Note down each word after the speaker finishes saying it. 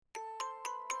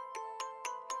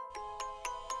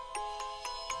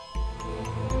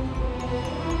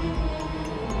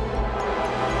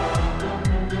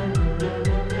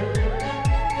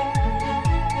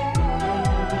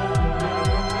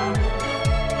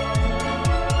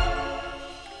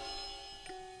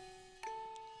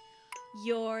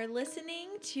are listening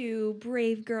to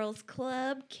Brave Girls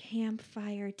Club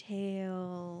Campfire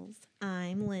Tales.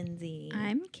 I'm Lindsay.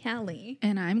 I'm Kelly.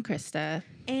 And I'm Krista.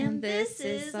 And this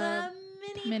is a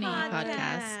mini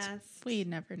podcast. We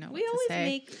never know what We to always say.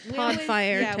 make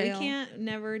Podfire Yeah, tale. we can't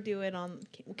never do it on.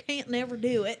 We can't never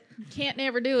do it Can't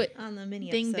never do it. on the mini.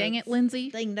 Ding episodes. dang it,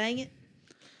 Lindsay. Ding dang it.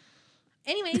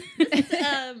 Anyways, this is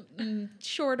a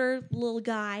shorter little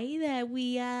guy that we,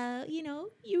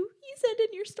 you send in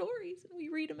your stories and we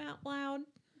read them out loud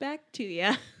back to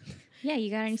you. Yeah, you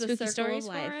got any It's the spooky circle of stories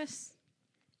for life. us?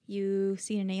 You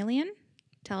seen an alien?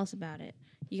 Tell us about it.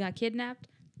 You got kidnapped?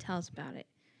 Tell us about it.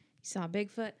 You saw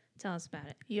Bigfoot? Tell us about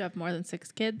it. You have more than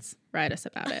 6 kids? Write us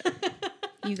about it.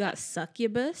 You got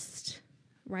succubus?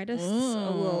 Write us a Ooh.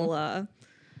 little,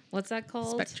 what's that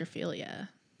called? Spectrophilia.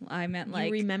 I meant You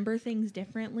like remember things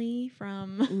differently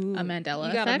from. ooh, A Mandela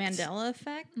You got effect? a Mandela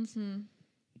effect? Mm-hmm.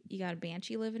 You got a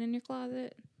banshee living in your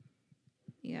closet?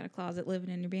 You got a closet living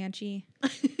in your banshee?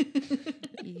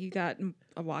 You got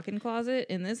a walk-in closet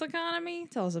in this economy?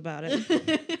 Tell us about it.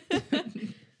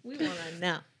 We want to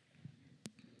know.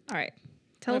 All right.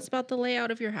 Tell us about the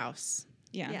layout of your house.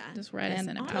 Yeah. Just write us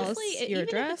And in and tell us Honestly, your even if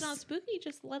address. it's not spooky,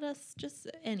 just let us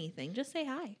anything. Just say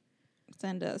hi.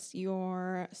 Send us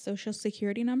your social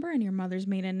security number and your mother's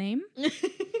maiden name.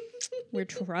 We're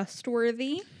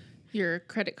trustworthy. Your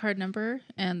credit card number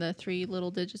and the 3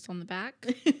 little digits on the back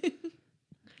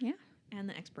Yeah. And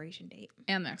the expiration date.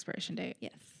 and the expiration date.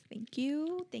 Yes. Thank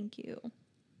you. Thank you.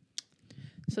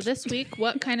 So this week,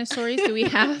 what kind of stories do we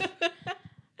have?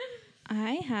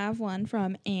 I have one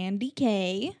from Andy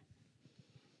K.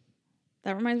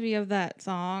 That reminds me of that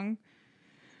song.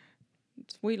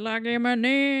 Sweet like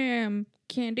Eminem,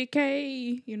 Candy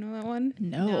K. You know that one?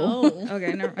 No.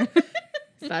 Okay, never mind.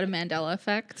 Is that a Mandela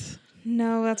effect?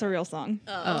 No, that's a real song.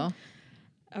 Oh.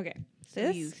 Okay. So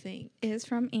This you think. is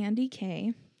from Andy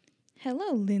K.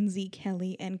 Hello, Lindsay,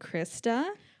 Kelly, and Krista.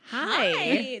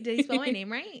 Hi. Did he spell my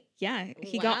name right? Yeah,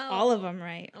 he got Wow. all of them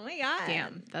right. Oh my god.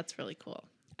 Damn, that's really cool.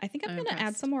 I think I'm I'm going to add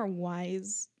impressed. some more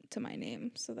Y's to my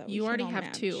name so that we You can already all have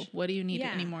match. 2. What do you need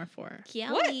Yeah. any more for?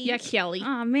 Kelly. What? Yeah, Kelly.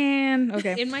 Oh, man.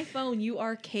 Okay. In my phone, you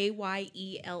are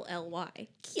Kyelly.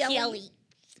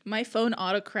 My phone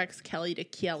autocorrects Kelly to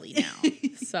Kelly now.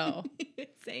 So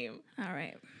Same. All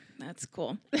right. That's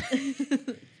cool.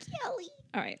 Kelly.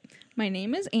 All right. My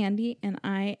name is Andy, and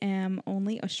I am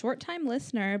only a short-time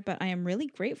listener, but I am really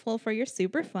grateful for your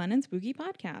super fun and spooky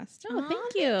podcast. Oh,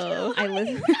 thank Aw, you. I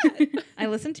listen. I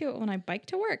listen to it when I bike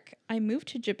to work. I moved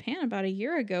to Japan about a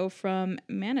year ago from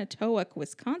Manitowoc,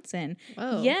 Wisconsin.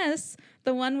 Whoa. Yes,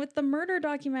 the one with the murder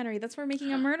documentary. That's where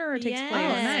Making a Murderer takes Yes. place.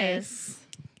 Oh, nice.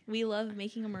 We love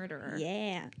making a murderer.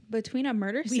 Yeah, between a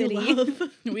murder We city. love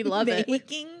We love it.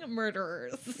 making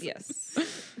murderers. Yes.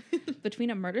 Between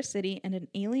a murder city and an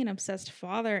alien-obsessed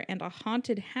father and a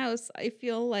haunted house, I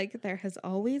feel like there has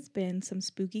always been some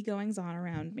spooky goings-on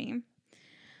around me.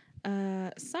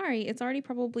 Sorry, it's already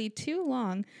probably too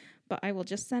long, but I will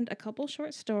just send a couple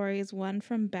short stories, one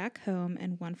from back home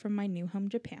and one from my new home,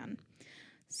 Japan.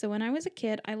 So when I was a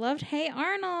kid, I loved Hey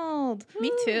Arnold! Me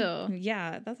Woo! too.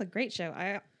 Yeah, that's a great show.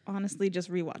 I honestly just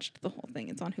rewatched the whole thing.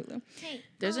 It's on Hulu. Hey,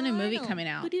 There's a new movie coming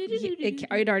out.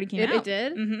 It already came out. It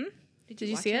did? Mm-hmm. Did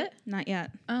you watch see it? Not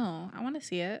yet. Oh, I want to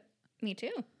see it. Me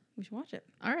too. We should watch it.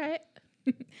 All right.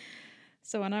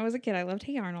 So when I was a kid, I loved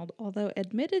Hey Arnold, although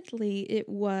admittedly it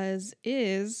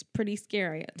is pretty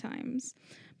scary at times.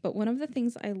 But one of the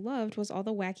things I loved was all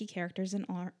the wacky characters in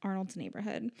Arnold's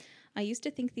neighborhood. I used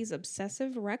to think these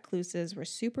obsessive recluses were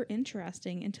super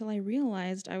interesting until I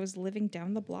realized I was living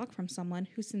down the block from someone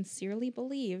who sincerely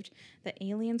believed that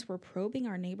aliens were probing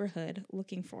our neighborhood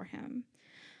looking for him.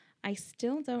 I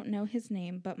still don't know his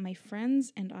name, but my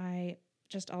friends and I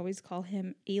just always call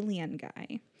him Alien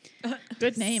Guy.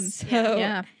 Good name. So,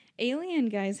 Yeah. Alien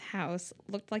Guy's house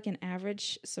looked like an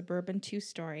average suburban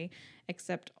 2-story,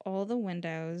 except all the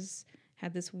windows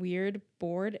had this weird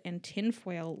board and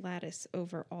tinfoil lattice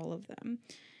over all of them.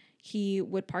 He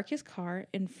would park his car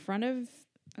in front of...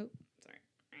 Oh, sorry.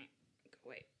 Go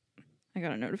away. I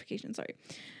got a notification, sorry.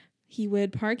 He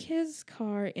would park his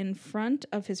car in front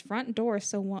of his front door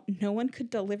so no one could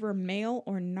deliver mail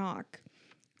or knock.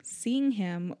 Seeing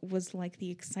him was like the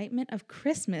excitement of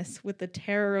Christmas with the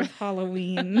terror of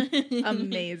Halloween.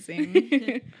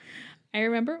 Amazing. I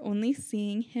remember only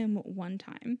seeing him one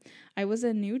time. I was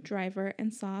a new driver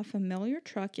and saw a familiar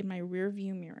truck in my rear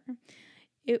view mirror.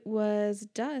 It was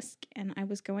dusk and I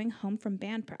was going home from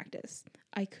band practice.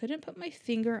 I couldn't put my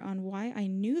finger on why I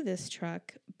knew this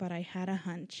truck, but I had a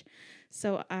hunch.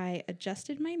 So I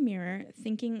adjusted my mirror,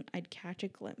 thinking I'd catch a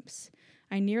glimpse.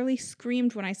 I nearly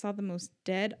screamed when I saw the most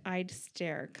dead-eyed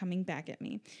stare coming back at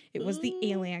me. It was the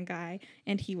alien guy,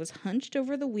 and he was hunched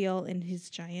over the wheel in his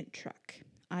giant truck.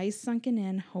 Eyes sunken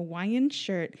in, Hawaiian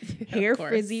shirt, hair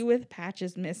frizzy with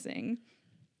patches missing.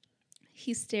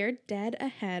 He stared dead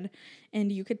ahead, and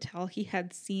you could tell he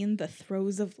had seen the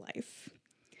throes of life.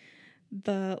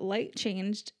 The light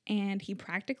changed, and he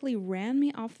practically ran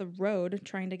me off the road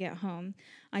trying to get home.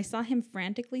 I saw him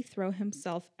frantically throw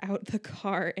himself out the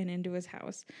car and into his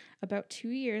house. About 2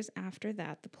 years after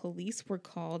that, the police were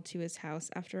called to his house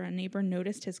after a neighbor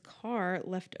noticed his car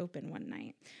left open one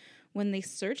night. When they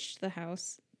searched the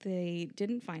house, they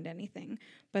didn't find anything.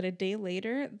 But a day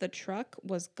later, the truck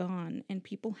was gone, and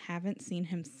people haven't seen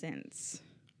him since.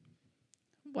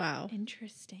 Wow.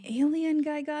 Interesting. Alien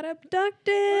guy got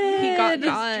abducted. He got His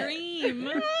got.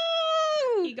 dream.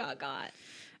 He got.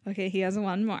 Okay, he has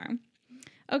one more.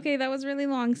 Okay, that was really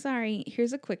long. Sorry.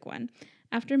 Here's a quick one.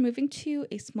 After moving to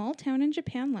a small town in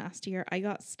Japan last year, I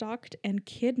got stalked and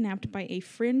kidnapped by a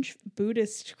fringe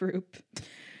Buddhist group.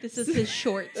 This is his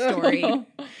short story.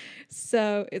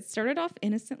 So it started off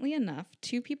innocently enough.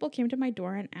 2 people came to my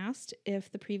door and asked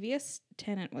if the previous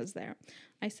tenant was there.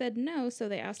 I said no, so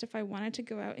they asked if I wanted to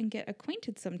go out and get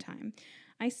acquainted sometime.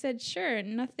 I said sure,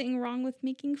 nothing wrong with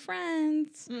making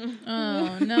friends.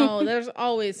 Oh, no. There's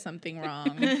always something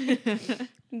wrong. People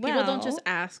Well, don't just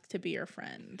ask to be your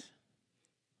friend.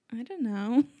 I don't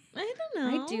know. I don't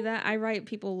know. I do that. I write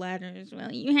people letters.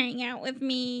 Will you hang out with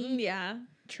me? Yeah.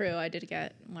 True. I did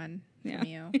get one from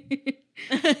you.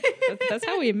 That's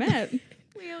how we met.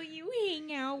 Will you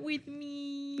hang out with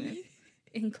me?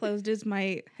 Enclosed is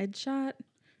my headshot.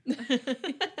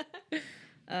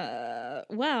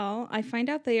 Well, I find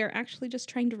out they are actually just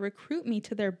trying to recruit me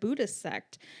to their Buddhist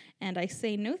sect, and I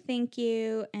say no thank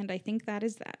you, and I think that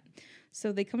is that.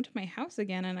 So they come to my house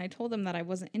again, and I told them that I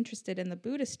wasn't interested in the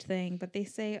Buddhist thing, but they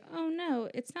say, oh no,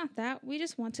 it's not that. We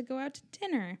just want to go out to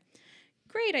dinner.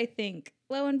 Great, I think.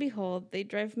 Lo and behold, they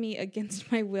drive me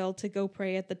against my will to go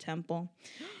pray at the temple.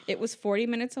 It was 40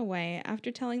 minutes away.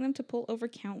 After telling them to pull over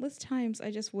countless times,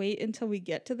 I just wait until we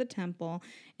get to the temple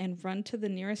and run to the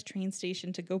nearest train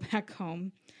station to go back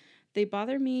home. They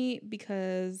bother me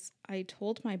because I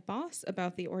told my boss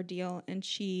about the ordeal and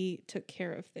she took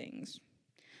care of things.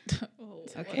 Oh,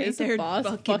 Okay. Is the boss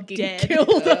fucking dead.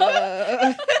 killed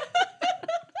up?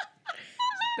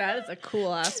 That is a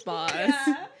cool ass boss.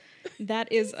 Yeah.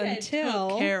 That is Took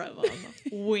until care of him.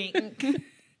 Wink.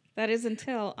 that is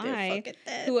until I, fucking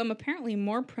dead. who am apparently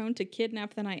more prone to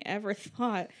kidnap than I ever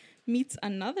thought, meets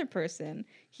another person.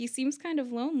 He seems kind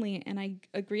of lonely, and I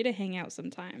agree to hang out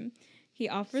sometime. He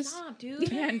offers. Stop,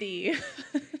 dude. Andy.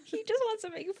 He just wants to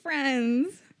make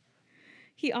friends.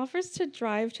 He offers to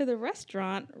drive to the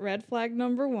restaurant, red flag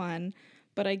number 1,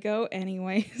 but I go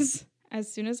anyways. As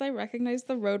soon as I recognized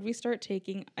the road we start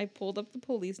taking, I pulled up the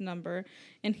police number,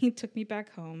 and he took me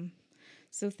back home.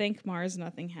 So thank Mars,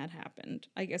 nothing had happened.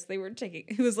 I guess they were taking,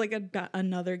 it was like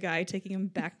another guy taking him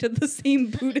back to the same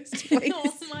Buddhist place.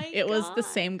 Oh my It was the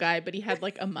God. same guy, but he had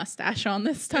like a mustache on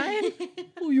this time.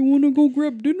 Oh, you want to go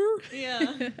grab dinner?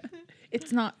 Yeah.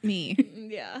 It's not me.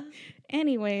 Yeah.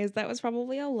 Anyways, that was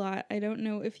probably a lot. I don't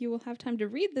know if you will have time to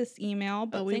read this email,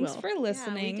 but we thanks will. for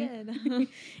listening. Yeah, we did.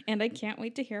 And I can't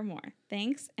wait to hear more.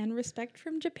 Thanks and respect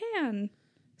from Japan.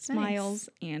 Smiles,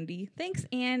 Andy. Thanks,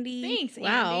 Andy. Thanks,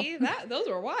 Wow. Andy. Those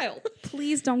were wild.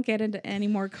 Please don't get into any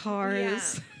more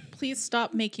cars. Please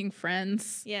stop making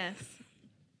friends. Yes.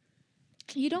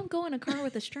 You don't go in a car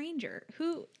with a stranger.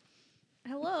 Who?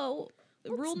 Hello.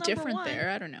 Rule It's number different 1. there.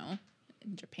 I don't know.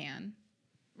 In Japan.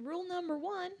 Rule number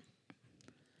 1.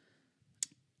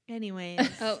 Anyways.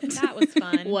 Oh, that was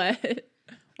fun. What?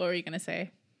 What were you going to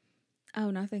say? Oh,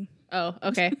 nothing. Oh,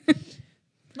 okay.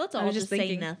 Let's I all was just just say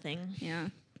thinking. nothing. Yeah.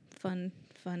 Fun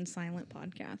silent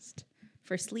podcast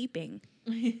for sleeping.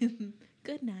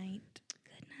 Good night.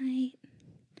 Good night.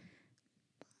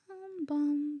 Bum,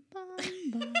 bum, bum,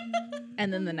 bum.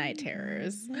 And then the night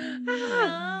terrors.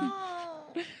 No.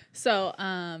 So,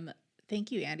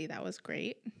 thank you, Andy. That was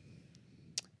great.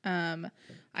 I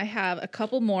have a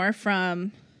couple more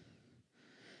from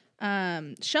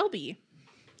Shelby.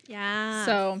 Yeah.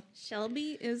 So,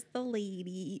 Shelby is the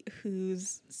lady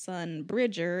whose son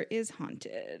Bridger is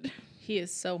haunted. he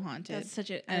is so haunted. that's such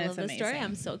a. and I it's love this story. amazing.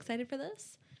 I'm so excited for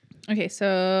this. Okay,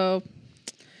 so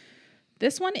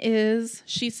this one is,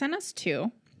 she sent us 2,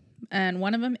 and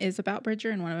one of them is about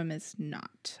Bridger and one of them is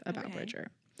not about Okay. Bridger.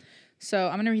 So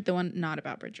I'm going to read the one not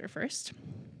about Bridger first.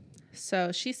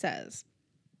 So she says,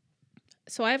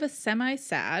 so I have a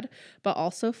semi-sad but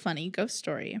also funny ghost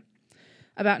story.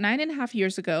 About 9.5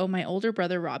 years ago, my older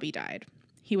brother Robbie died.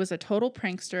 He was a total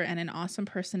prankster and an awesome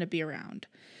person to be around.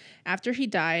 After he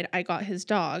died, I got his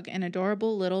dog, an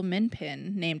adorable little min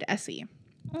pin named Essie.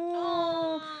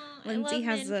 Oh, I Lindsay love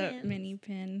has min a pins. mini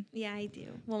pin. Yeah, I do.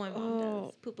 Well, my mom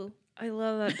does. Poo poo. I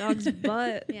love that dog's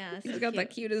butt. Yeah, He's so got the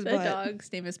cute. cutest The butt.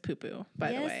 dog's name is Poo Poo,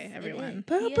 by the way, Yes, everyone.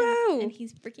 it is. He is, Poo-poo. and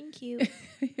he's freaking cute.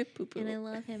 Poo And I Poo.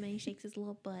 love him, and he shakes his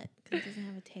little butt because he doesn't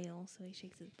have a tail, so he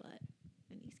shakes his butt,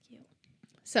 and he's cute.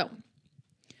 So,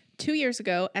 2 years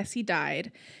ago, Essie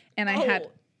died, and I had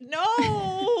no.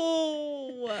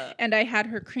 and I had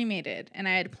her cremated, and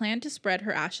I had planned to spread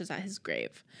her ashes at his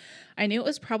grave. I knew it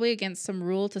was probably against some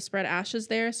rule to spread ashes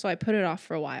there, so I put it off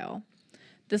for a while.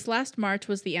 This last March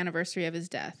was the anniversary of his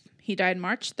death. He died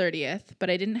March 30th, but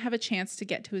I didn't have a chance to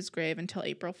get to his grave until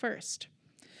April 1st.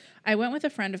 I went with a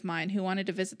friend of mine who wanted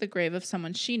to visit the grave of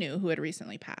someone she knew who had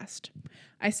recently passed.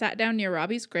 I sat down near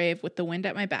Robbie's grave with the wind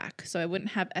at my back so I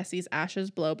wouldn't have Essie's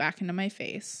ashes blow back into my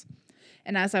face.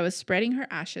 And as I was spreading her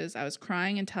ashes, I was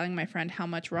crying and telling my friend how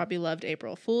much Robbie loved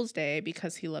April Fool's Day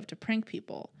because he loved to prank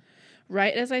people.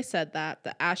 Right as I said that,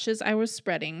 the ashes I was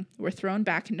spreading were thrown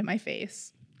back into my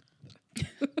face.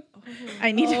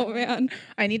 I need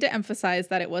to emphasize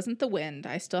that it wasn't the wind.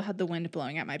 I still had the wind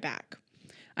blowing at my back.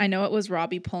 I know it was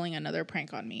Robbie pulling another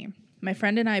prank on me. My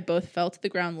friend and I both fell to the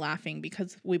ground laughing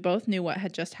because we both knew what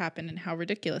had just happened and how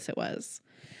ridiculous it was.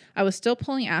 I was still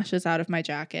pulling ashes out of my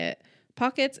jacket,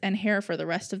 pockets, and hair for the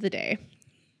rest of the day.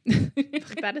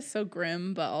 That is so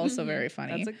grim, but also very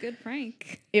funny. That's a good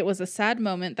prank. It was a sad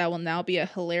moment that will now be a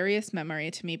hilarious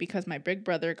memory to me because my big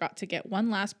brother got to get one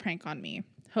last prank on me.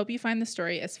 Hope you find the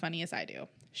story as funny as I do.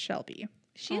 Shelby.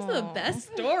 She's the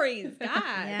best stories. God.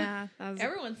 Yeah. That was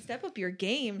Everyone step up your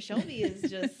game. Shelby is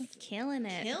just killing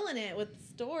it. killing it with the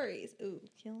stories. Ooh,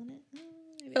 killing it.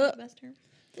 Maybe that's the best term.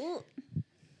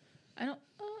 I don't.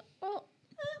 Well,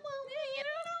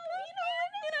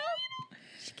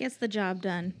 She gets the job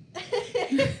done.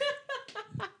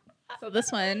 So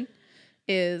this one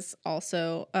is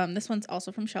also. This one's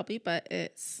also from Shelby, but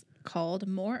it's called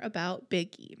 "More About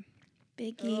Biggie."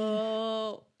 Biggie.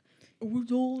 Oh, it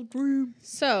was all a dream.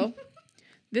 So,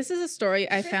 this is a story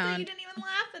I Krista, found. you didn't even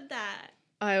laugh at that.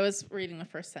 I was reading the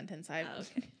first sentence.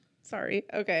 Okay. Sorry.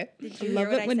 Okay. Did you hear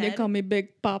what I said? me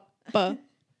Big Papa.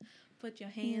 Put your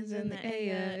hands in the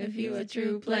air if you a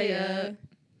true player.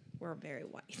 We're very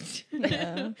white.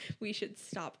 Yeah. We should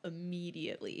stop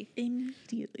immediately.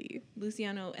 Immediately.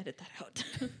 Luciano, edit that out.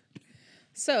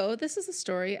 So, this is a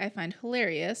story I find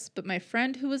hilarious, but my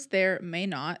friend who was there may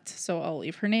not, so I'll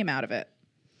leave her name out of it.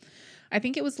 I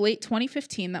think it was late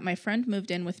 2015 that my friend moved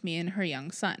in with me and her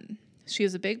young son. She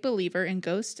is a big believer in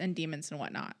ghosts and demons and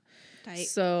whatnot. Tight.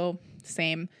 So,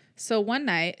 same. So one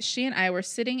night, she and I were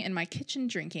sitting in my kitchen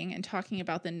drinking and talking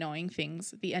about the annoying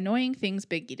things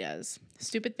Biggie does.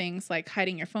 Stupid things like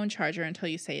hiding your phone charger until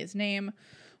you say his name,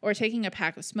 or taking a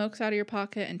pack of smokes out of your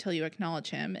pocket until you acknowledge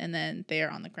him, and then they are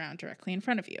on the ground directly in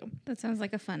front of you. That sounds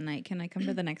like a fun night. Can I come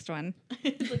to the next one?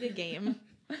 It's like a game.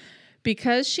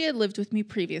 Because she had lived with me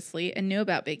previously and knew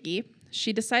about Biggie,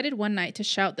 she decided one night to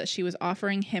shout that she was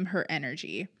offering him her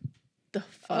energy. The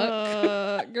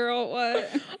fuck? Girl, what?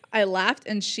 I laughed,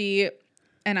 and she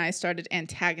and I started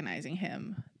antagonizing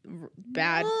him.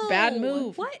 Bad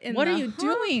move. What are you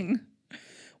doing?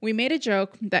 We made a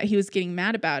joke that he was getting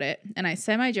mad about it, and I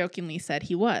semi-jokingly said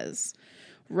he was.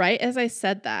 Right as I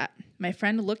said that, my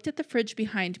friend looked at the fridge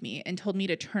behind me and told me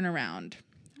to turn around.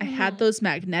 I had those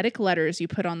magnetic letters you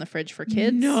put on the fridge for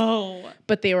kids. No.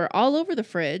 But they were all over the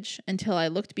fridge until I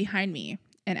looked behind me.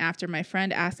 And after my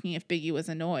friend asking if Biggie was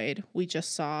annoyed, we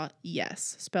just saw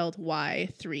yes, spelled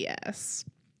Y3S.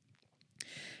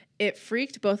 It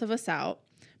freaked both of us out,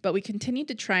 but we continued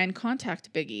to try and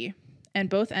contact Biggie, and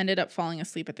both ended up falling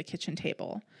asleep at the kitchen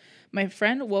table. My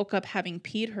friend woke up having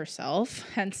peed herself,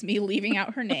 hence me leaving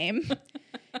out her name,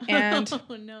 and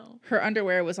Oh, no. her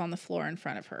underwear was on the floor in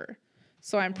front of her.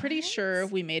 So I'm pretty sure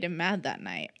we made him mad that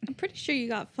night. I'm pretty sure you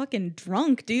got fucking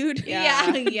drunk, dude.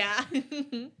 Yeah.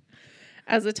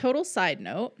 As a total side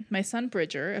note, my son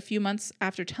Bridger, a few months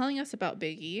after telling us about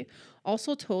Biggie,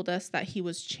 also told us that he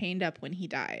was chained up when he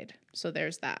died. So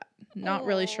there's that. Not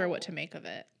really sure what to make of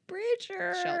it.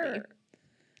 Bridger. Shelby.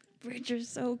 Bridger's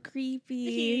so creepy.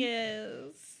 He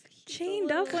is.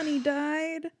 Chained up when he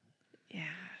died. Yeah.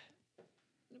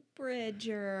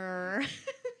 Bridger.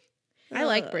 I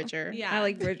like Bridger. Yeah. I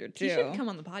like Bridger too. He should come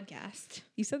on the podcast.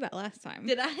 You said that last time.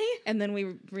 Did I? And then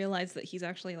we realized that he's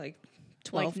actually like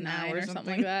 12 Like now 9 or or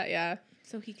something like that. Yeah.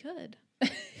 So he could.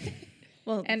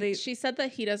 Well, And she said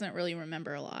that he doesn't really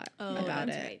remember a lot about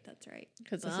that's it. right. That's right.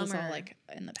 Because this is all Bummer. like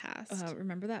in the past.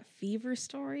 remember that fever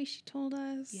story she told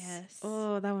us? Yes.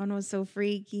 Oh, that one was so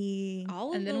freaky.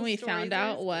 All of And then those we stories found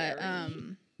are out what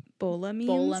scary. Bola means.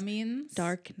 Bola means.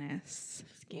 Darkness.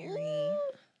 Scary.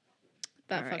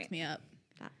 That All fucked right. me up.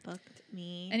 That fucked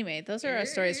me. Anyway, those are our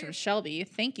stories from Shelby.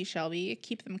 Thank you, Shelby.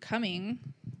 Keep them coming.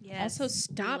 Yes, Also, we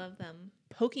stop love them.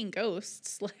 poking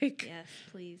ghosts. Like, Yes,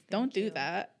 please. don't thank do you.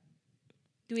 that.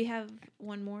 Do we have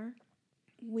one more?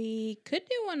 We could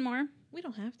do one more. We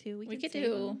don't have to. We We can could save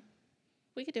do. them.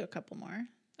 We could do a couple more.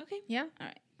 Okay. Yeah.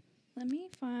 Let me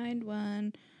find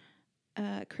one.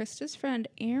 Krista's friend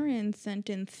Erin sent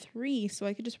in 3, so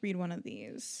I could just read one of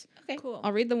these. Okay. Cool.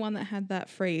 I'll read the one that had that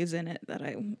phrase in it that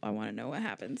I want to know what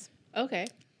happens. Okay.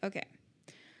 Okay.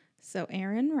 So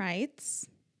Erin writes,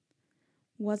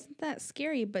 wasn't that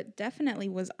scary, but definitely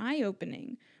was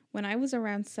eye-opening. When I was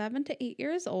around 7 to 8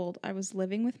 years old, I was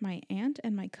living with my aunt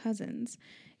and my cousins.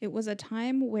 It was a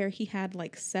time where he had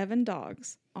like 7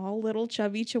 dogs, all little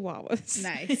chubby chihuahuas.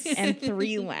 Nice. And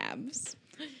 3 labs.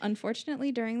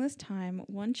 Unfortunately, during this time,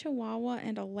 1 chihuahua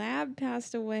and a lab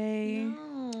passed away.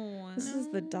 No. This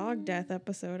is the dog death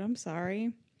episode. I'm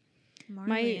sorry.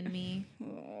 Marley and me.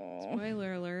 Oh.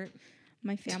 Spoiler alert.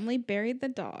 My family buried the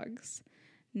dogs.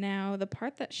 Now, the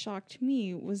part that shocked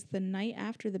me was the night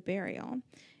after the burial.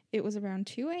 It was around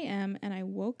 2 a.m. and I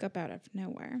woke up out of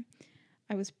nowhere.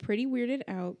 I was pretty weirded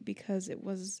out because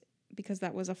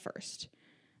that was a first.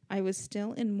 I was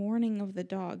still in mourning of the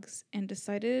dogs and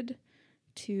decided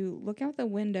to look out the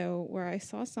window where I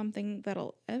saw something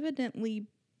that'll evidently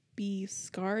be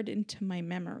scarred into my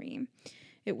memory.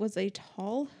 It was a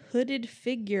tall, hooded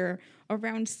figure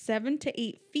around 7 to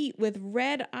 8 feet with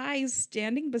red eyes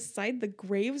standing beside the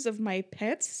graves of my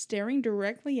pets, staring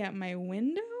directly at my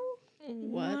window.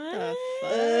 What the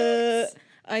fuck?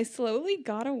 I slowly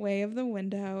got away of the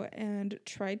window and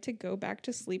tried to go back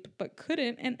to sleep, but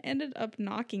couldn't and ended up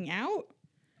knocking out.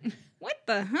 What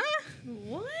the huh?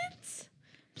 What?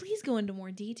 Please go into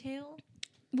more detail.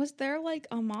 Was there like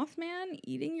a Mothman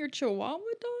eating your Chihuahua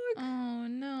dog? Oh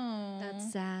no.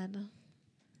 That's sad.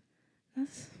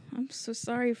 I'm so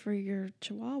sorry for your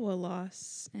Chihuahua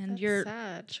loss and That's your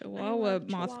sad. Chihuahua love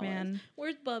Mothman.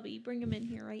 Where's Bubby? Bring him in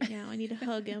here right now. I need to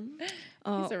hug him.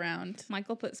 Oh, He's around.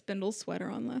 Michael put Spindle's sweater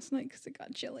on last night because it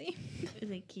got chilly. Is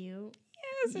it cute?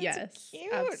 Yes, it's Yes,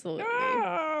 cute. absolutely.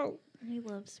 Oh. I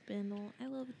love Spindle. I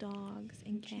love dogs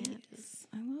and cats.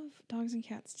 I love dogs and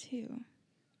cats too.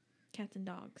 Cats and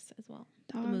dogs as well.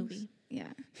 Dogs, The movie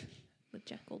yeah. with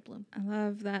Jeff Goldblum. I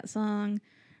love that song.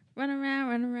 Run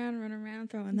around,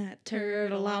 throwing that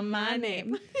turtle on my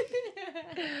name.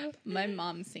 My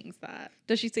mom sings that.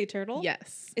 Does she say turtle?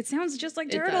 Yes. It sounds just like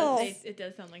It does. turtle. It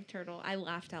does sound like turtle. I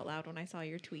laughed out loud when I saw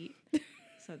your tweet.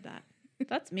 Said that.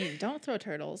 That's mean. Don't throw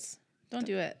turtles. Don't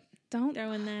do it. Don't.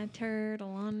 Throwing that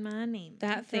turtle on my name.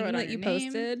 That Throw thing it on that you your name.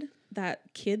 posted, that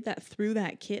kid that threw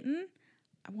that kitten,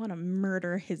 I want to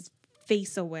murder his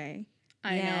face away.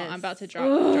 I know. I'm about to Yes.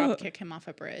 drop kick him off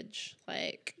a bridge.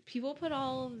 Like, People put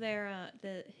all of their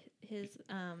his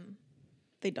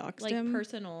They doxed like him.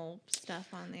 personal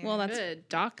stuff on there. Well, that's good.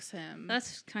 Dox him.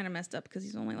 that's kind of messed up because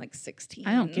he's only like 16.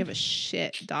 I don't give a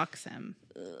shit. Dox him.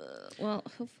 Well,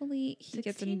 hopefully he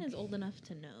gets 16 in. is old enough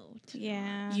to know. To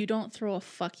Yeah. You don't throw a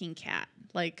fucking cat.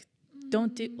 Like,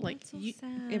 don't do like That's so you.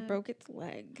 sad. It broke its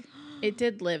leg. It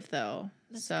did live though.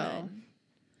 That's so good.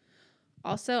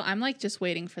 also, I'm like just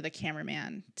waiting for the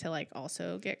cameraman to like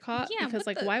also get caught Yeah, because what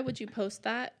like the- why would you post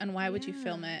that and why would you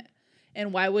film Yeah. it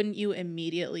and why wouldn't you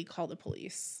immediately call the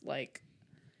police like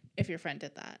if your friend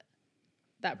did that?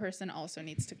 That person also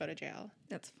needs to go to jail.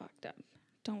 That's fucked up.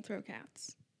 Don't throw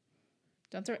cats.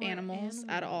 Don't throw Poor animals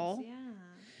at all. Yeah.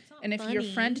 It's not And if your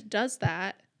funny. friend does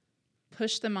that,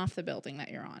 push them off the building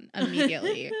that you're on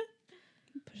immediately.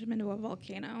 Push him into a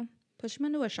volcano. Push him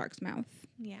into a shark's mouth.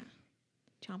 Yeah.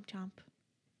 Chomp chomp.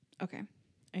 Okay.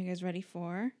 Are you guys ready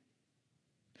for?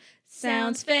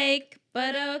 Sounds fake,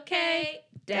 but okay.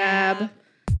 Dab.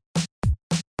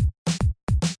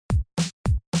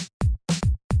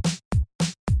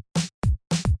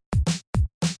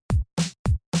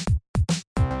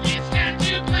 It's time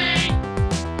to play.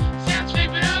 Sounds fake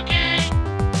but okay.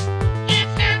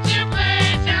 It's time to play.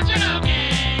 Sounds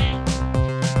okay.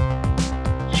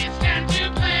 It's time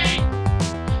to play.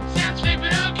 Sounds fake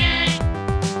but okay.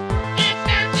 It's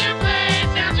time to play.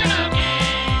 Sounds okay.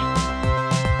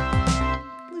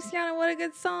 Luciana, what a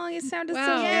good song. You sounded Wow,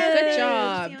 so good good.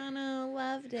 job. Luciano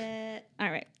loved it. All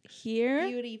right. Here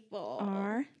Beautiful.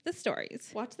 are the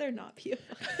stories. Watch there not be a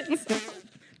fucking song.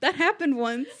 That happened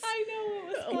once. I know it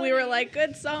was funny. We were like,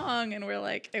 good song. And we're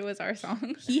like, it was our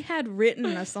song. He had written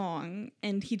a song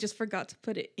and he just forgot to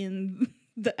put it in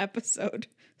the episode.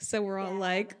 So we're all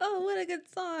like, oh, what a good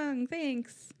song.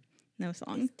 Thanks. No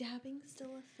song. Is dabbing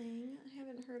still a thing? I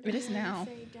haven't heard. It is anyone now.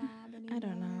 Say dab anymore. I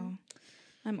don't know.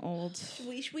 I'm old.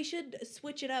 We should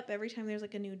switch it up every time there's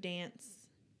like a new dance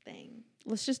thing.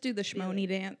 Let's just do the Shmoney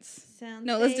dance. Sounds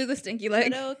No, let's do fake, the Stinky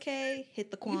Leg. But okay, hit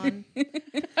the Quan.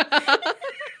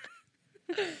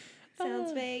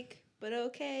 Sounds fake, but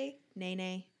okay. Nay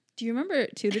nay. Do you remember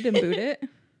Toot It and Boot It?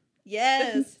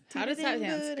 Yes. How does that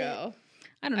dance go?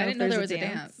 I don't know I if didn't know there's there was a a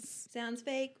dance. dance. Sounds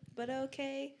fake, but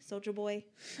okay. Soulja Boy.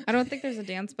 I don't think there's a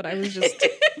dance, but I was just...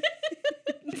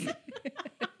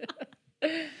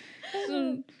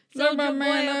 Soulja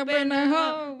Boy up in the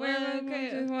hole. Well, Okay.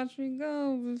 just watch me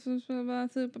go. This is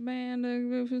about Superman. The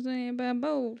group is saying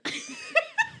bamboo.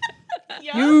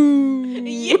 Yeah.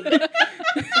 You.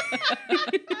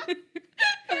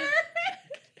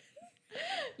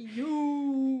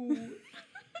 You.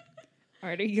 All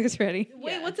right, are you guys ready?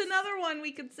 Wait, Yes. what's another one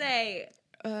we could say?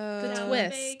 The Sounds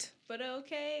twist. fake, but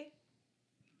okay.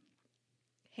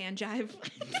 Hand jive.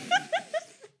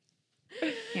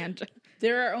 Hand.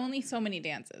 There are only so many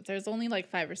dances. There's only like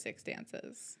 5 or 6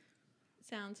 dances.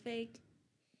 Sounds fake,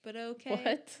 but okay.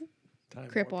 What? Time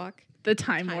Crip warp. walk. The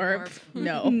time, Time warp. warp.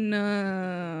 No.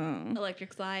 No.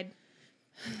 Electric slide.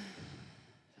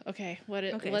 Okay,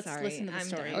 Okay, let's sorry. listen to the I'm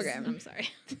stories. done. Okay. I'm sorry.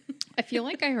 I feel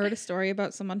like I heard a story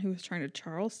about someone who was trying to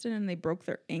Charleston and they broke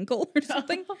their ankle or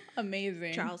something.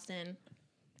 Amazing. Charleston.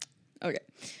 Okay.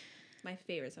 My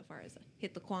favorite so far is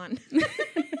Hit the Quan.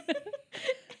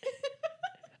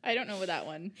 I don't know what that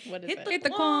one. What is Hit it? the Hit the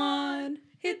Quan.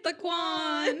 Hit the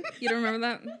Quan. You don't remember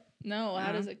that? No, how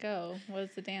No. does it go? What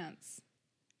is the dance?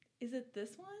 Is it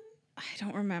this one? I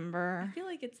don't I remember. feel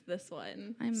like it's this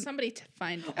one. I'm Somebody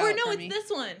find Or out no, for it's me. this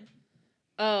one.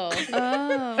 Oh.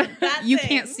 Oh. That You thing.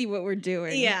 can't see what we're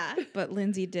doing. Yeah. But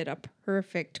Lindsay did a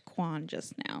perfect Quan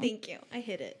just now. Thank you. I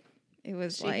hit it. It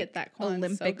was She like hit that Quan so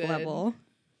Olympic good. level.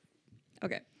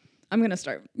 Okay. I'm going to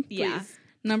start. Yeah. Please.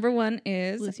 Number 1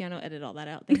 is Luciano, edit all that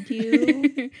out. Thank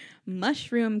you.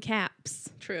 mushroom caps.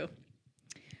 True.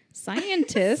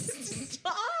 Scientists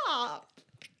Stop.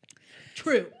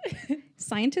 True.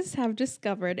 Scientists have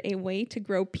discovered a way to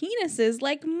grow penises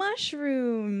like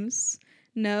mushrooms.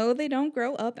 No, they don't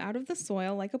grow up out of the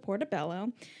soil like a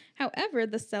portobello. However,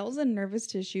 the cells and nervous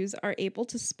tissues are able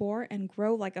to spore and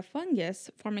grow like a fungus,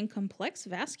 forming complex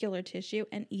vascular tissue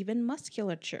and even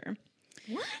musculature.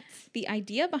 What? The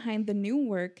idea behind the new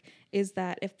work is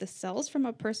that if the cells from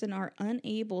a person are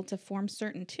unable to form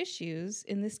certain tissues,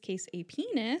 in this case a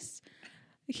penis,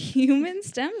 human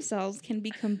stem cells can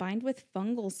be combined with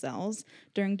fungal cells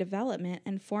during development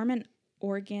and form an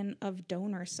organ of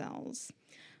donor cells.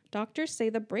 Doctors say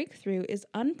the breakthrough is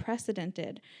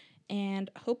unprecedented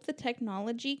and hope the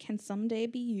technology can someday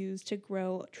be used to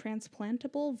grow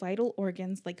transplantable vital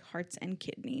organs like hearts and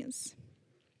kidneys.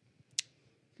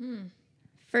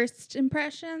 First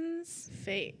impressions?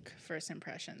 Fake first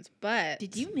impressions. But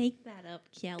Did you make that up,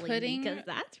 Kelly? Putting- Because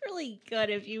that's really good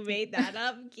if you made that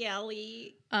up,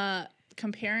 Kelly.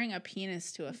 comparing a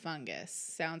penis to a fungus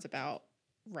sounds about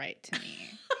right to me.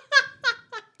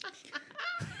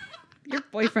 Your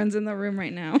boyfriend's in the room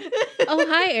right now. Oh,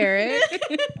 hi, Eric.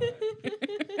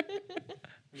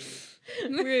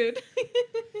 Rude.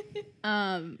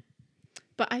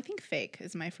 But I think fake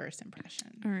is my first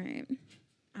impression. All right.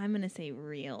 I'm going to say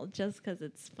real just because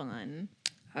it's fun.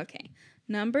 Okay.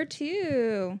 Number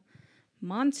 2,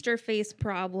 monster face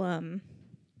problem.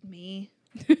 Me.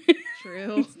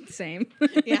 True. Same.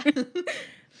 Yeah.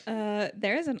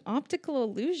 There is an optical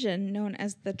illusion known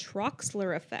as the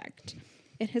Troxler effect.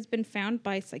 It has been found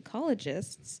by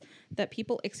psychologists that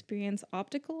people experience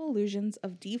optical illusions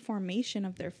of deformation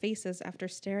of their faces after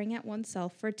staring at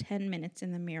oneself for 10 minutes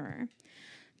in the mirror.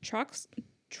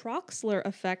 Troxler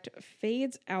effect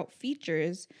fades out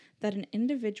features that an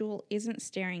individual isn't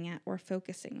staring at or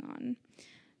focusing on.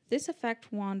 This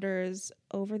effect wanders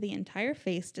over the entire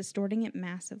face, distorting it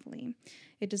massively.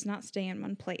 It does not stay in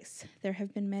one place. There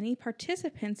have been many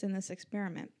participants in this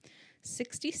experiment.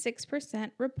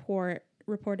 66%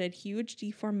 reported huge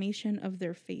deformation of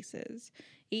their faces.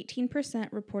 18%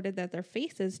 reported that their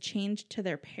faces changed to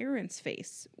their parents'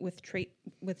 face with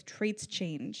traits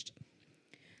changed.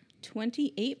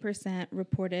 28%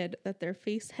 reported that their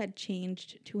face had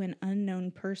changed to an unknown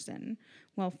person,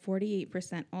 while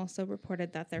 48% also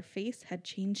reported that their face had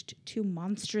changed to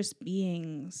monstrous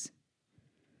beings.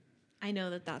 I know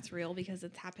that that's real because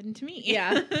it's happened to me.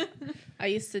 Yeah. I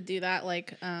used to do that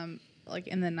like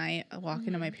in the night, walk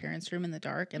into my parents' room in the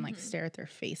dark and like stare at their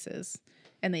faces,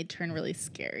 and they'd turn really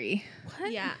scary.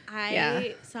 Yeah,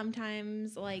 I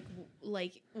sometimes like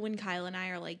when Kyle and I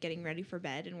are like getting ready for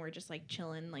bed and we're just like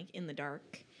chilling like in the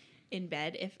dark in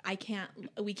bed. If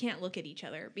we can't look at each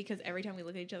other because every time we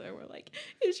look at each other, we're like,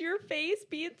 "Is your face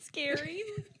being scary?"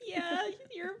 Yeah,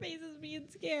 your face is being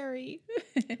scary.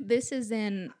 This is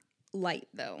in light,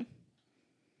 though.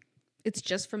 It's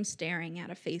just from staring at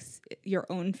a face, your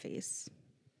own face.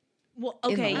 Well, In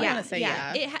the okay, light. yeah, I'm gonna say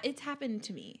yeah. It's happened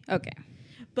to me, Okay.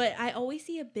 but I always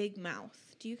see a big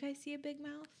mouth. Do you guys see a big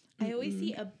mouth? I always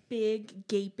see a big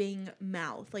gaping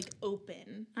mouth, like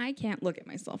open. I can't look at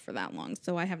myself for that long,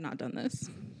 so I have not done this.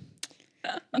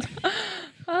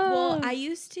 Well, I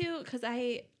used to, because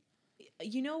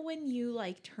you know when you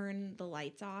like turn the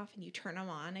lights off and you turn them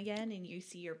on again and you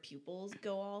see your pupils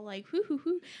go all like hoo hoo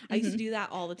hoo. I used to do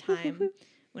that all the time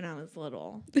when I was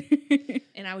little,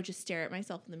 and I would just stare at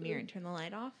myself in the mirror and turn the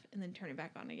light off and then turn it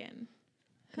back on again.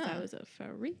 Because I was a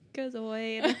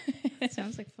freakazoid.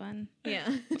 Sounds like fun. Yeah,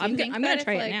 I'm think gonna that if,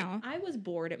 try like, it now. I was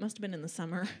bored. It must have been in the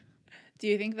summer. Do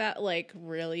you think that like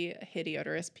really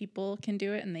hideodorous people can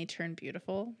do it and they turn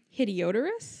beautiful?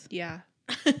 Hideodorous? Yeah.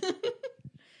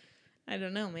 I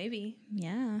don't know. Maybe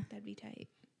Yeah. that'd be tight.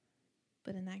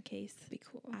 But in that case, Be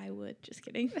cool. I would. Just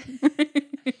kidding.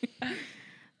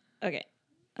 Okay.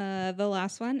 The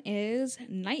last one is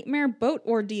Nightmare Boat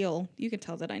Ordeal. You can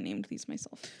tell that I named these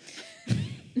myself.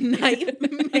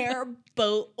 Nightmare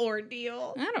Boat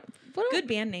Ordeal. I don't. What Good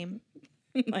band name.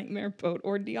 Nightmare Boat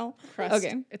Ordeal. Crust.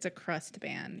 Okay. It's a crust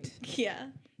band. Yeah.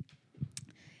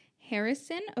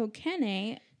 Harrison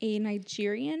Okene, a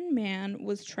Nigerian man,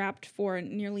 was trapped for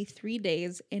nearly 3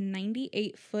 days in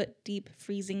 98-foot deep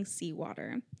freezing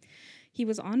seawater. He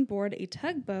was on board a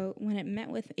tugboat when it met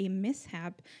with a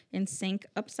mishap and sank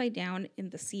upside down in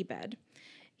the seabed.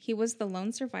 He was the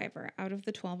lone survivor out of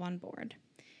the 12 on board.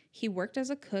 He worked as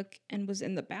a cook and was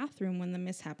in the bathroom when the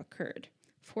mishap occurred.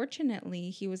 Fortunately,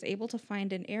 he was able to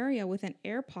find an area with an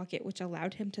air pocket which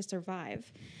allowed him to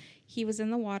survive. He was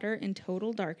in the water in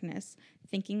total darkness,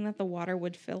 thinking that the water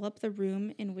would fill up the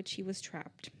room in which he was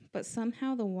trapped, but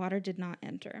somehow the water did not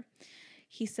enter.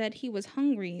 He said he was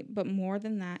hungry, but more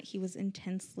than that, he was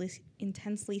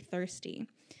intensely thirsty.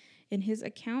 In his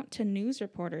account to news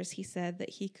reporters, he said that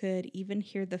he could even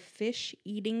hear the fish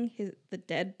eating the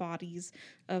dead bodies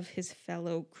of his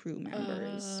fellow crew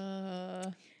members.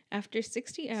 After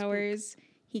 60 hours,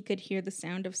 he could hear the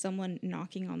sound of someone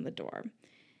knocking on the door.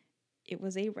 It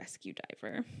was a rescue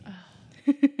diver.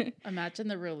 Imagine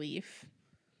the relief.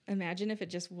 Imagine if it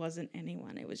just wasn't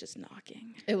anyone. It was just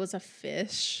knocking. It was a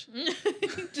fish.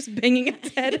 Just banging its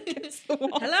head against the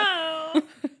wall. Hello.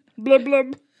 Blub,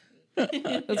 blub.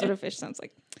 That's what a fish sounds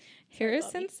like.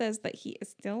 Harrison says that he is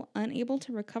still unable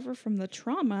to recover from the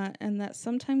trauma and that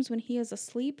sometimes when he is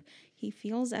asleep, he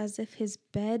feels as if his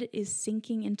bed is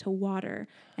sinking into water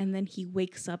and then he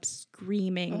wakes up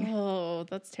screaming. Oh,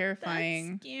 that's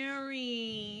terrifying. That's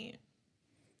scary.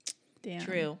 Damn.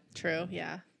 True.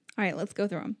 Yeah. All right, let's go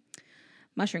through them.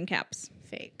 Mushroom caps.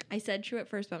 Fake. I said true at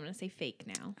first, but I'm going to say fake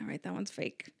now. All right, that one's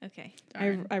fake. Okay.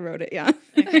 I wrote it, yeah.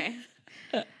 Okay.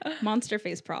 Monster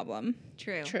face problem.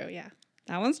 True. True. Yeah.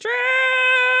 That one's true.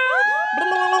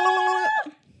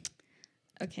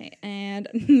 Okay, and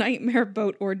nightmare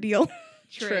boat ordeal.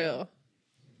 True.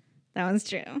 That one's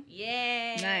true.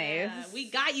 Yeah. Nice. We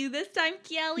got you this time,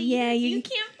 Kelly. Yeah, you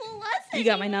can't fool us you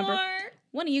got my number. anymore.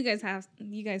 One of you guys have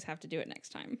to do it next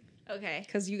time Okay.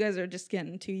 because you guys are just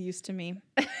getting too used to me.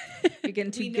 You're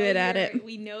getting too good at it.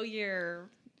 We know your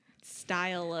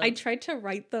style of I tried to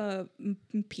write the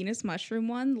penis mushroom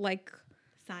one like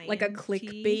a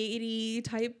clickbaity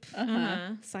type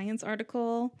science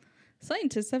article.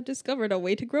 Scientists have discovered a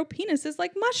way to grow penises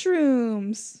like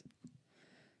mushrooms.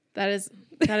 That is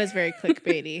very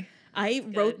clickbaity. I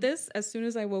wrote this as soon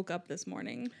as I woke up this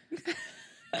morning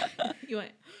You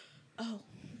went, oh,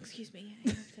 excuse me. I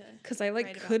have to. because I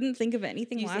Write about- couldn't think of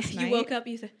anything last night. You woke up,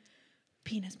 you said,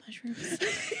 penis mushrooms.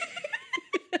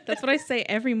 That's what I say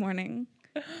every morning.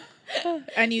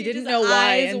 And you You're didn't just know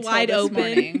why eyes until wide this open.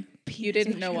 morning. You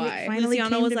didn't know why. Finally Luciano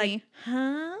came was to like, me.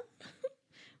 huh?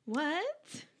 What?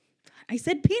 I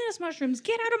said penis mushrooms.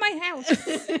 Get out of my house.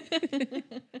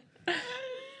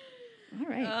 All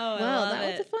right. Oh, Well,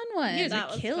 that was a fun one. You guys that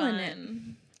are was killing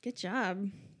fun. it. Good job.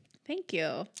 Thank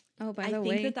you. Oh, by I the think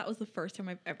way, that was the first time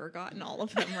I've ever gotten all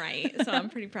of them right. So I'm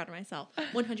pretty proud of myself.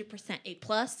 100% A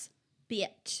plus,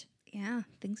 bitch. yeah,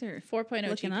 things are. 4.0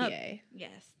 Looking up. GPA.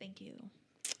 Yes, thank you.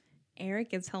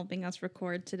 Eric is helping us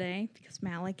record today because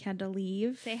Malik had to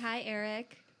leave. Say hi,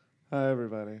 Eric. Hi,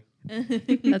 everybody.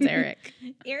 That's Eric.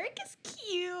 Eric is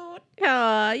cute.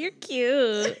 Aw, you're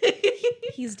cute.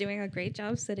 He's doing a great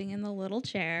job sitting in the little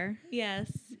chair.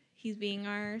 Yes, he's being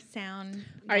our sound.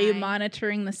 Are you guy.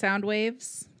 monitoring the sound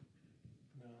waves?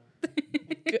 No.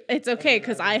 It's okay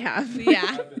because I have. Yeah.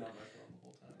 I've been on my phone the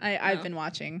whole time. I've been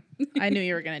watching. I knew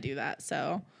you were going to do that,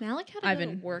 so Malik had to I've go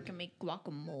to been- work and make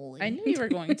guacamole. I knew you were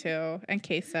going to. And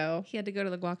queso. He had to go to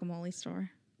the guacamole store.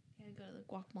 He had to go to the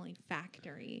guacamole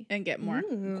factory. And get more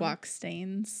Ooh. guac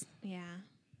stains. Yeah.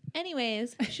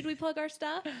 Anyways, should we plug our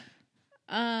stuff?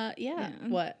 Yeah.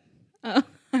 What? Oh,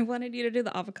 I wanted you to do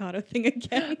the avocado thing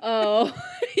again. Oh,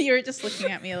 you were just looking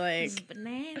at me like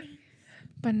Bananas.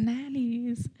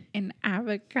 bananas and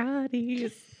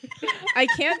avocados. I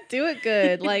can't do it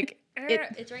good. Like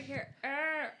It's right here.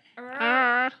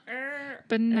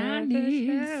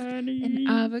 bananas and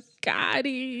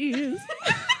avocados.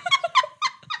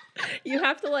 You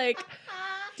have to like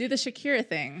do the Shakira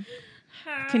thing.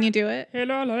 Can you do it? Yeah,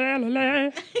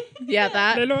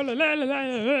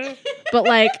 that. But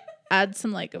like add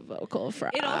some like a vocal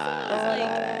fry. It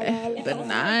also was like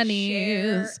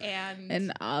bananas and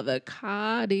and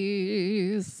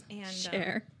avocados.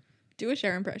 Share. Do a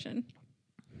share impression.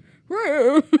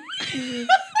 What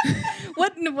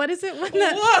is it when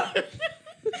that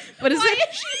What is Why it?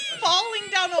 is she falling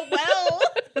down a well?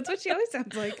 That's what she always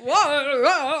sounds like.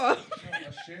 A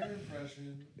share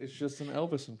impression is just an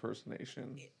Elvis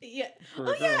impersonation. Yeah. For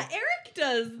Oh a yeah, girl. Eric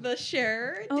does the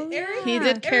share. Oh, Eric, He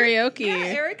did karaoke. Yeah,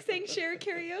 Eric sang share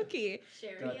karaoke.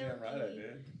 Goddamn right I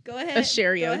did. Go ahead. A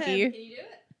karaoke. Can you do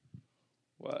it?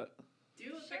 What? Do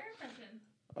a share impression.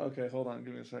 Okay, hold on.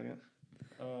 Give me a second.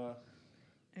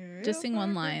 Just sing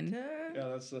one line. Yeah,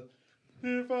 that's the.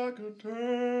 If I could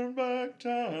turn back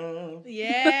time.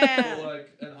 Yeah. But like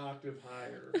an octave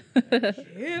higher.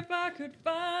 If I could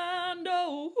find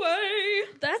a way.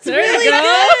 That's There you really go.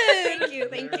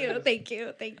 good.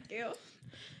 Thank you.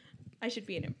 I should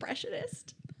be an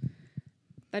impressionist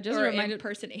That just or an reminded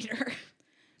impersonator.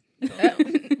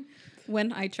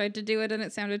 when I tried to do it and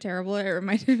it sounded terrible. It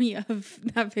reminded me of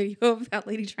that video of that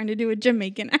lady trying to do a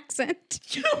Jamaican accent.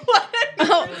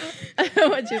 Oh,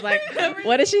 what she's like?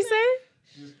 What does she say?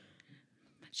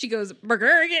 She goes, "Burger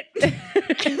it."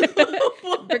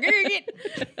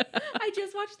 I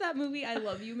just watched that movie, I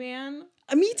Love You, Man.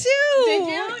 Me too. Did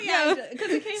you? Yeah, because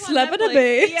it came on Slap it a Netflix.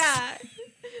 base. Yeah.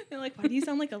 They're like, why do you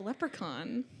sound like a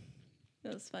leprechaun?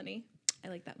 That was funny. I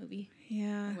like that movie.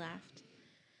 Yeah. I laughed.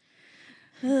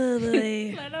 Oh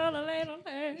boy.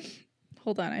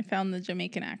 Hold on, I found the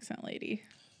Jamaican accent lady.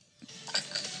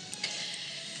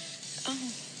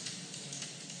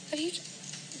 Have you?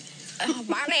 Oh,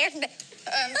 my man.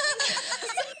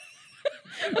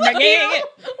 What?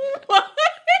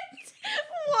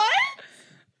 What?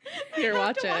 Here, I have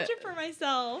watch to watch it. it for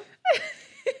myself.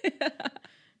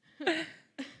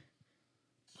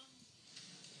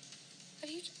 Have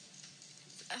you?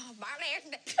 Oh, my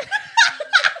man.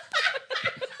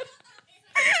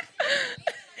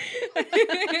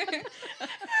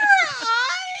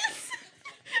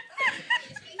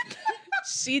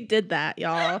 She did that,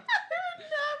 y'all.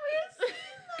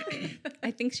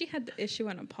 I think she had to issue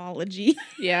an apology.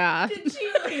 Yeah. Did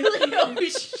she really? Oh,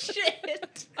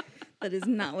 shit. That is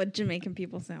not what Jamaican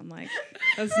people sound like.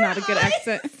 That's not a good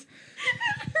accent.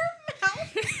 Her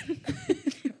mouth.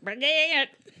 Burger it.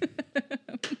 Her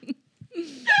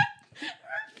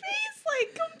face,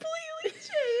 like, completely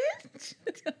changed.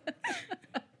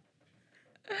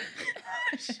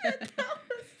 Oh, shit. That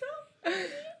was so funny.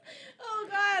 Oh,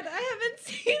 God. I haven't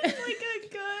seen, like, a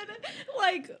good,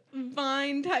 like,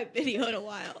 Vine type video in a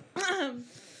while.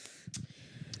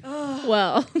 Oh,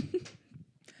 Well,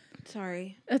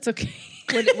 sorry. that's okay.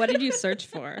 What did you search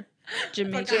for?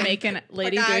 Jamaican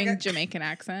lady doing Jamaican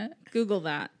accent. Google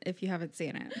that if you haven't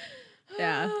seen it.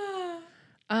 Yeah. It's so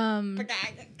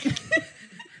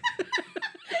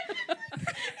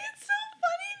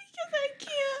funny because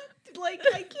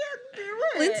I can't do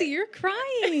it. Lindsay, you're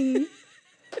crying.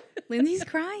 Lindsay's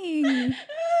crying. Oh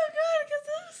God, because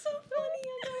that was so funny.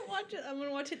 I'm gonna watch it. I'm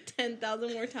gonna watch it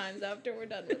 10,000 more times after we're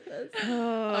done with this.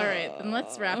 All right, then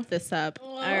let's wrap this up.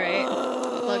 All right.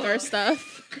 Plug our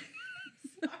stuff.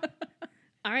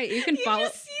 All right, you can You follow.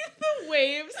 just see the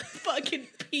waves fucking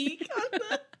peak on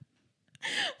the.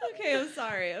 Okay, I'm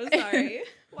sorry.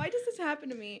 Why does this happen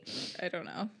to me? I don't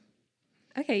know.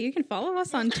 Okay, you can follow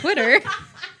us on Twitter.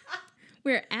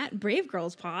 We're at Brave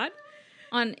Girls Pod.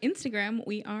 On Instagram,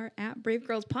 we are at Brave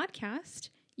Girls Podcast.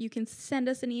 You can send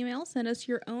us an email, send us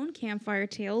your own Campfire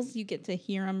Tales. You get to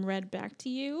hear them read back to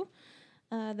you.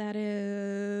 That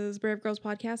is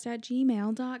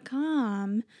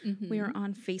bravegirlspodcast@gmail.com. We are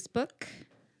on Facebook.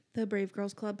 the Brave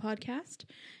Girls Club podcast.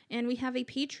 And we have a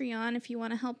Patreon if you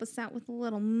want to help us out with a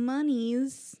little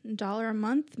monies. $1 a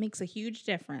month makes a huge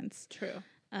difference. True.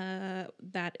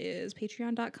 That is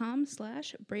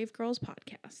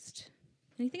patreon.com/bravegirlspodcast.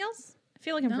 Anything else? I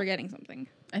feel like I'm No. forgetting something.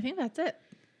 I think that's it.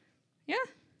 Yeah?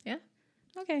 Yeah.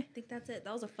 Okay. I think that's it.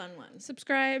 That was a fun one.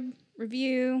 Subscribe,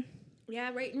 review,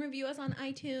 Yeah, rate and review us on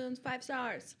iTunes. 5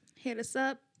 stars. hit us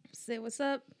up, say what's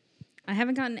up. I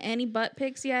haven't gotten any butt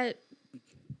pics yet.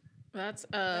 That's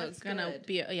gonna good.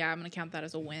 be I'm gonna count that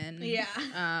as a win.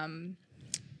 Yeah.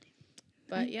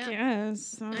 But yeah.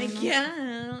 Yes. I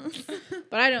guess.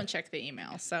 But I don't check the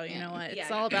email, so you know what? It's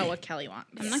Yeah. all about what Kelly wants.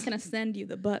 I'm not going to send you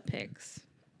the butt pics.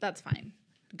 That's fine.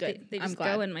 Good. They I'm just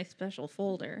glad. go in my special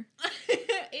folder.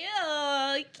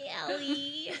 Ew,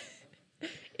 Kelly.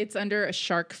 It's under a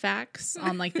shark facts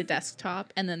on like the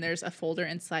desktop, and then there's a folder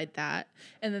inside that,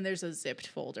 and then there's a zipped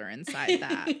folder inside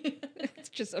that. It's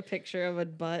just a picture of a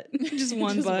butt. Just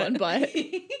one Just butt. one butt.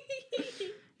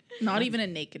 Not even a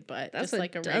naked butt. That's just what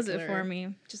like a does regular, it for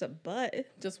me. Just a butt.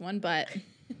 Just one butt.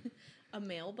 A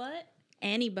male butt?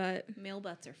 Any butt. Male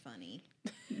butts are funny.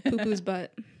 Poo-poo's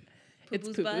butt. It's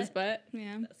Poo-poo's Poo-Poo's butt.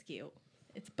 Yeah. That's cute.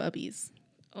 It's Bubby's.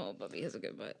 Oh, Bubby has a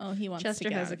good butt. Oh, he wants Chester to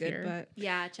get has out a of good here. butt.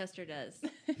 Yeah, Chester does.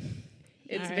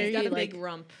 It's Alright. very He's got a like big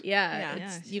rump. yeah.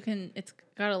 Yeah. It's, you can. It's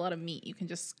got a lot of meat. You can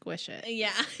just squish it.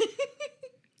 Yeah.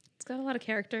 It's got a lot of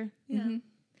character. Yeah.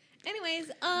 Anyways,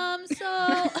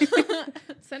 so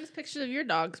Send us pictures of your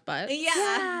dog's butt.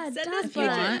 yeah, send dog us If you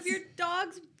pictures want. of your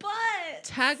dog's butt.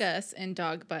 Tag us in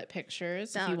dog butt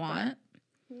pictures if you Dog want. butt.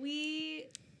 We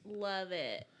love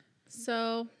it.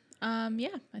 So, yeah,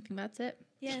 I think that's it.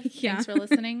 Yes. Yeah. Thanks for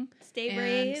listening. Stay and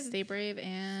brave. Stay brave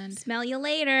and Smell you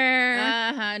later.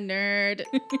 nerd.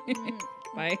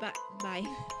 Bye. Bye. Bye.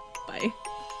 Bye.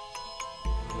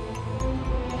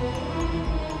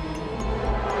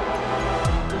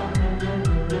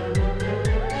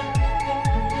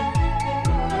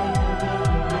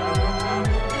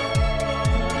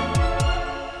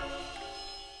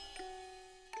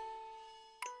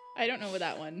 I don't know what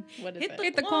that one. What is Hit it? the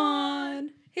Hit the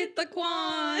Quan. Hit the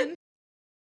Quan.